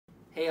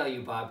Hey all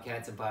you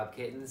Bobcats and Bob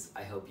Kittens,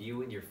 I hope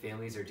you and your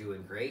families are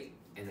doing great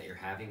and that you're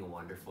having a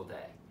wonderful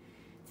day.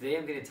 Today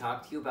I'm going to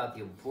talk to you about the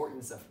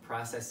importance of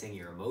processing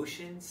your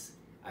emotions.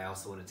 I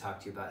also want to talk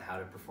to you about how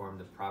to perform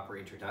the proper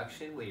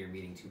introduction when you're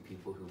meeting two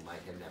people who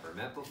might have never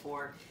met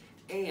before.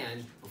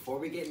 And before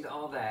we get into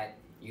all that,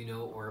 you know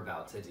what we're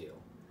about to do.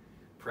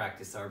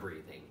 Practice our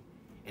breathing.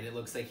 And it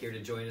looks like here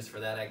to join us for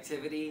that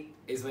activity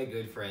is my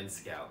good friend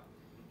Scout.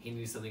 He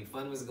knew something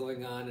fun was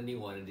going on and he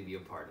wanted to be a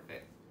part of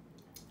it.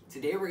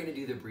 Today we're going to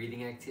do the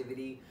breathing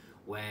activity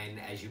when,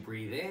 as you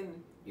breathe in,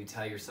 you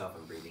tell yourself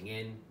I'm breathing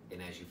in,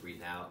 and as you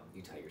breathe out,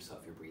 you tell yourself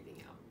you're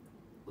breathing out.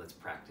 Let's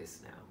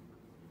practice now.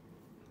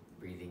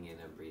 Breathing in,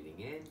 I'm breathing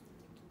in.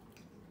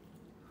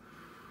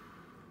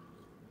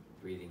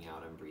 Breathing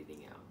out, I'm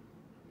breathing out.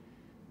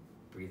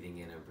 Breathing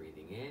in, I'm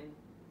breathing in.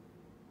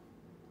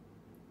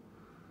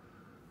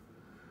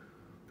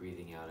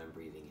 Breathing out, I'm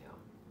breathing out.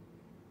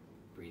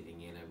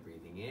 Breathing in, I'm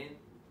breathing in.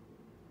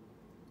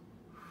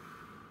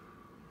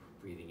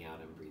 Breathing out,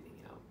 I'm breathing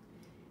out.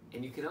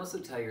 And you can also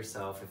tell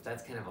yourself, if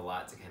that's kind of a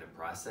lot to kind of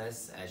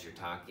process as you're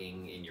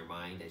talking in your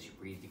mind, as you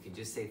breathe, you can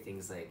just say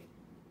things like,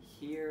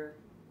 here,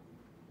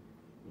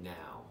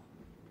 now,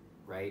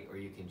 right? Or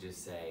you can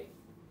just say,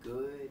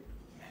 good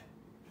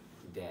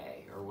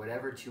day, or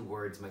whatever two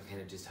words might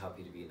kind of just help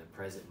you to be in the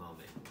present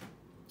moment.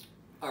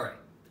 All right,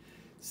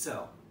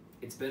 so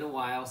it's been a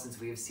while since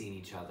we have seen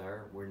each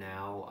other. We're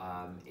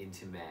now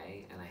into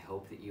May, and I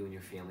hope that you and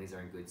your families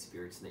are in good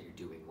spirits and that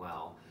you're doing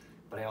well.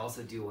 But I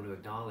also do want to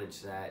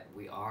acknowledge that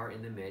we are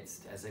in the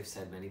midst, as I've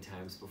said many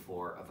times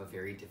before, of a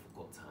very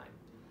difficult time.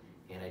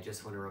 And I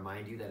just want to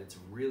remind you that it's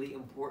really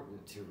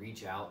important to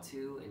reach out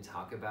to and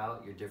talk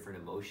about your different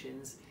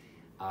emotions.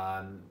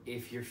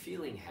 If you're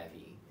feeling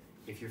heavy,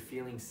 if you're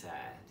feeling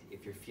sad,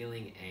 if you're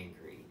feeling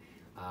angry,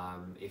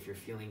 if you're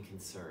feeling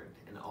concerned,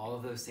 and all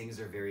of those things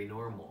are very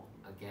normal.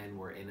 Again,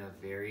 we're in a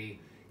very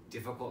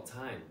difficult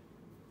time,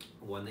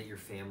 one that your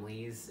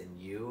families and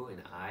you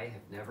and I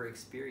have never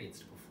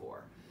experienced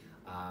before.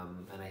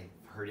 And I've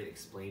heard it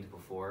explained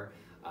before,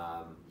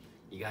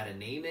 you gotta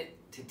name it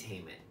to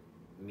tame it,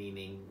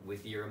 meaning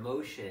with your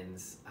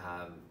emotions,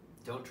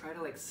 don't try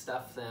to like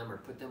stuff them or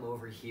put them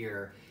over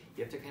here.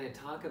 You have to kind of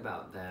talk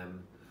about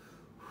them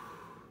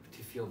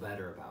to feel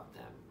better about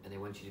them. And I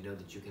want you to know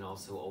that you can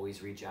also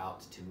always reach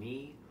out to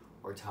me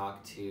or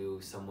talk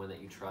to someone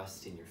that you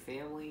trust in your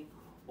family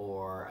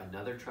or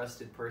another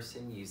trusted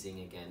person using,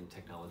 again,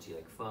 technology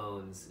like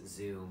phones,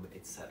 Zoom,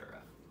 etc.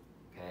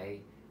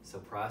 Okay? So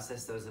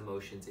process those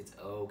emotions. It's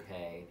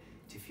okay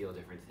to feel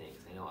different things.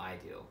 I know I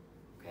do,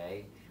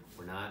 okay?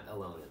 We're not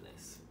alone in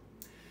this.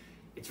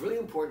 It's really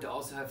important to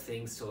also have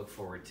things to look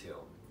forward to.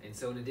 And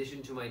so in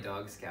addition to my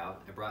dog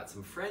Scout, I brought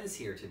some friends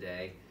here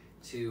today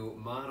to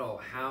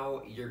model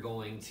how you're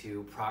going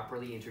to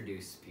properly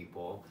introduce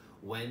people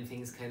when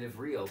things kind of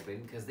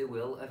reopen, because they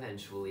will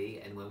eventually,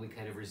 and when we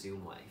kind of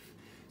resume life.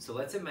 So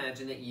let's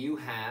imagine that you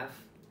have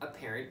a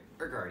parent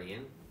or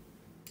guardian.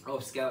 Oh,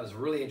 Scout was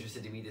really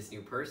interested to meet this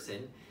new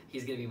person.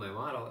 He's gonna be my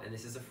model, and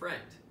this is a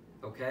friend,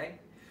 okay?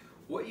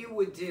 What you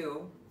would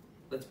do,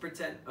 let's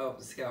pretend, oh,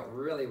 Scout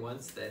really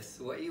wants this.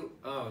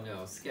 Oh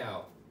no,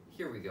 Scout,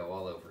 here we go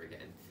all over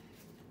again.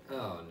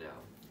 Oh no.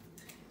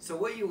 So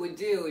what you would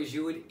do is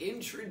you would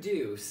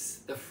introduce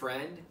the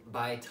friend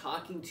by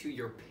talking to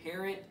your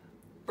parent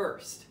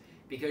first,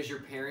 because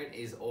your parent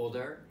is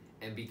older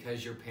and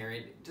because your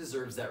parent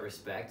deserves that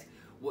respect.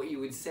 What you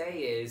would say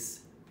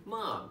is,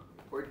 Mom,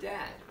 or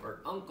Dad, or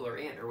Uncle, or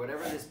Aunt, or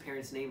whatever this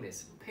parent's name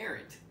is,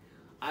 parent,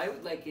 I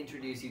would like to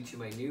introduce you to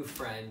my new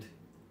friend,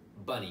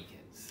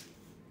 Bunnykins.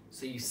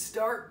 So you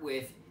start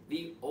with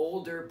the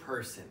older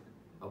person,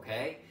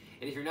 okay?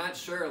 And if you're not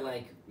sure,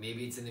 like,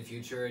 maybe it's in the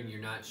future and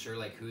you're not sure,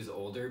 like, who's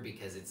older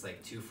because it's,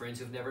 like, two friends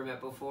who've never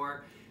met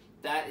before,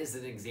 that is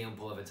an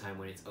example of a time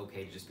when it's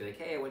okay to just be like,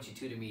 hey, I want you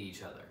two to meet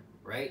each other,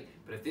 right?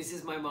 But if this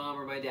is my mom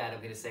or my dad,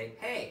 I'm gonna say,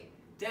 hey,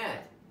 Dad,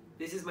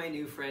 this is my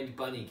new friend,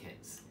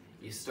 Bunnykins.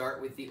 You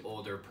start with the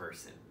older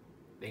person.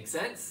 Make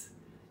sense?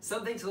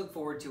 Something to look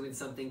forward to and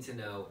something to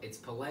know. It's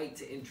polite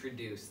to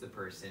introduce the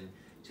person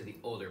to the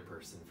older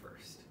person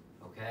first,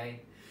 okay?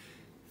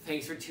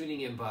 Thanks for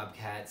tuning in,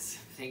 Bobcats.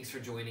 Thanks for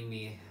joining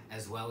me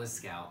as well as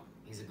Scout.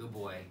 He's a good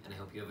boy, and I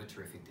hope you have a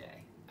terrific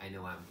day. I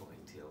know I'm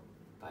going to.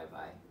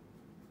 Bye-bye.